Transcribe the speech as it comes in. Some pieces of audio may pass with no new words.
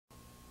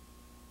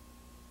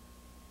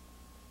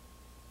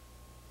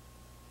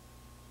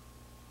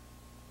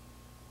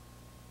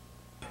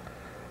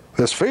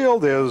This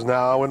field is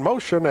now in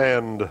motion,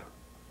 and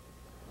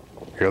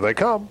here they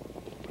come.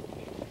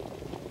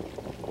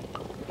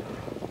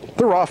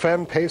 They're off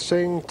end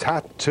pacing.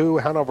 Tattoo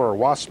Hanover,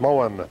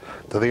 Wasmoen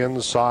to the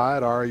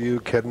inside. Are you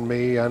kidding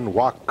me? And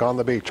Walk on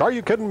the Beach. Are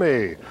you kidding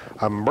me?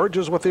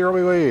 Emerges with the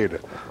early lead.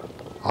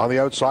 On the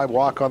outside,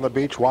 Walk on the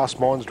Beach.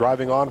 Wasmoen's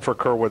driving on for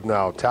Kerwood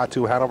now.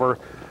 Tattoo Hanover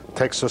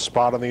takes a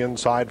spot on the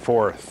inside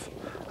fourth.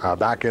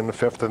 Back in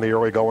fifth in the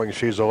early going,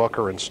 She's a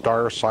Looker, and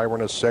Star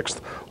Siren is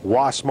sixth.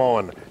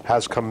 Wasmoen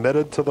has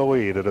committed to the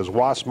lead. It is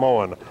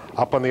Wasmoen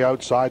up on the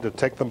outside to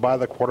take them by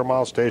the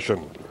quarter-mile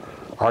station.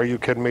 Are You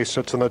Kidding Me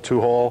sits in the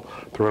two-hole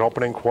through an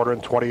opening quarter in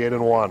 28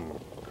 and 1.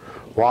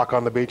 Walk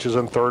on the Beach is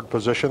in third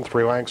position,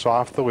 3 lengths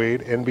off the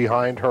lead. In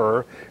behind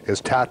her is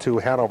Tattoo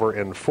Hanover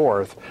in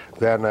fourth.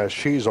 Then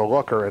She's a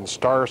Looker and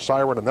Star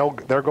Siren, and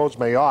there goes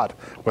Mayotte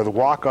with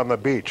Walk on the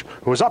Beach,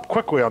 who is up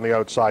quickly on the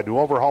outside to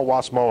overhaul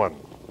Wasmoen.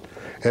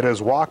 It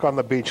is Walk on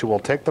the Beach who will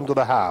take them to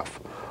the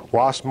half.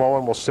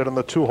 Wasmoen will sit in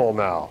the two-hole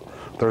now.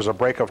 There's a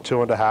break of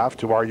 2.5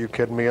 to Are You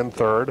Kidding Me in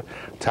third.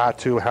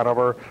 Tattoo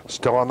Hanover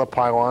still on the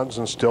pylons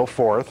and still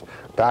fourth.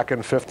 Back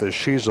in fifth is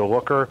She's a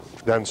Looker,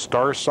 then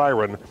Star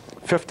Siren,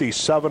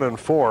 57 and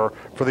 4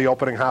 for the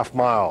opening half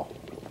mile.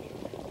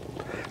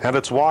 And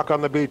it's Walk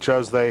on the Beach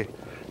as they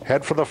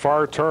head for the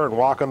far turn.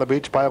 Walk on the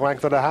Beach by a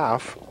length and a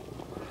half.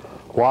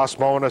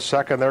 Wasmoen a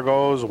second. There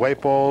goes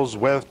Waples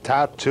with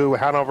Tattoo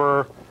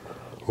Hanover,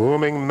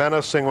 looming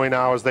menacingly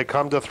now as they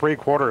come to three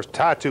quarters.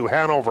 Tattoo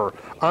Hanover,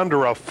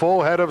 under a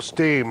full head of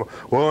steam,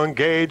 will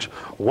engage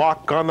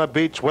Walk on the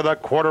Beach with a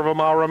quarter of a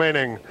mile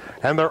remaining.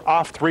 And they're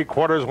off three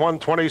quarters,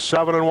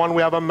 127 and 1.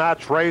 We have a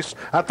match race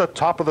at the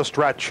top of the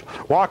stretch.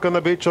 Walk on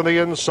the Beach on the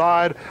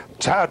inside.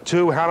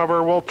 Tattoo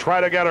Hanover will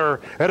try to get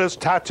her. It is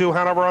Tattoo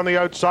Hanover on the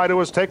outside who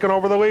has taken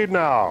over the lead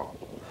now.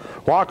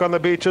 Walk on the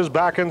Beach is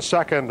back in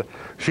second.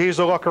 She's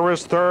a Looker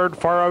is third,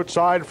 far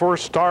outside for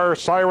Star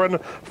Siren.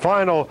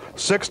 Final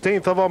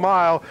 16th of a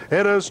mile.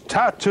 It is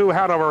Tattoo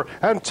Hanover,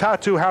 and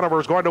Tattoo Hanover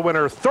is going to win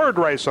her third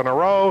race in a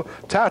row.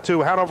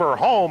 Tattoo Hanover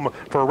home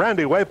for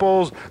Randy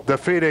Waples,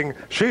 defeating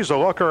She's a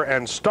Looker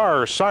and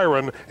Star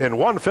Siren in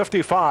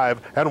 1:55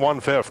 and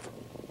 1/5.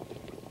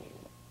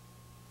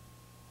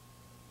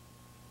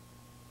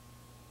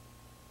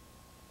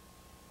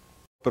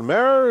 Open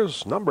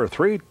mares, number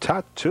 3,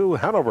 Tattoo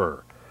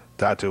Hanover.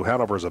 Tattoo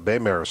Hanover is a bay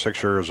mare,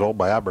 6 years old,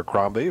 by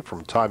Abercrombie,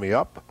 from Tie Me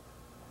Up,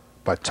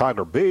 by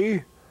Tyler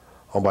B.,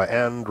 owned by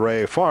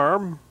Andre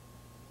Farm,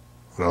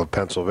 of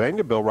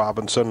Pennsylvania. Bill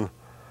Robinson,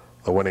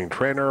 the winning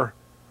trainer.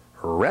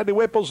 Randy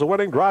Waples, the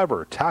winning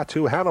driver.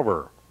 Tattoo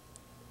Hanover,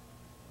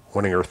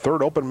 winning her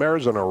third open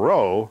mares in a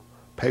row,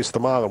 paced the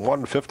mile in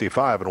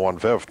 1:55 and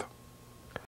 1/5.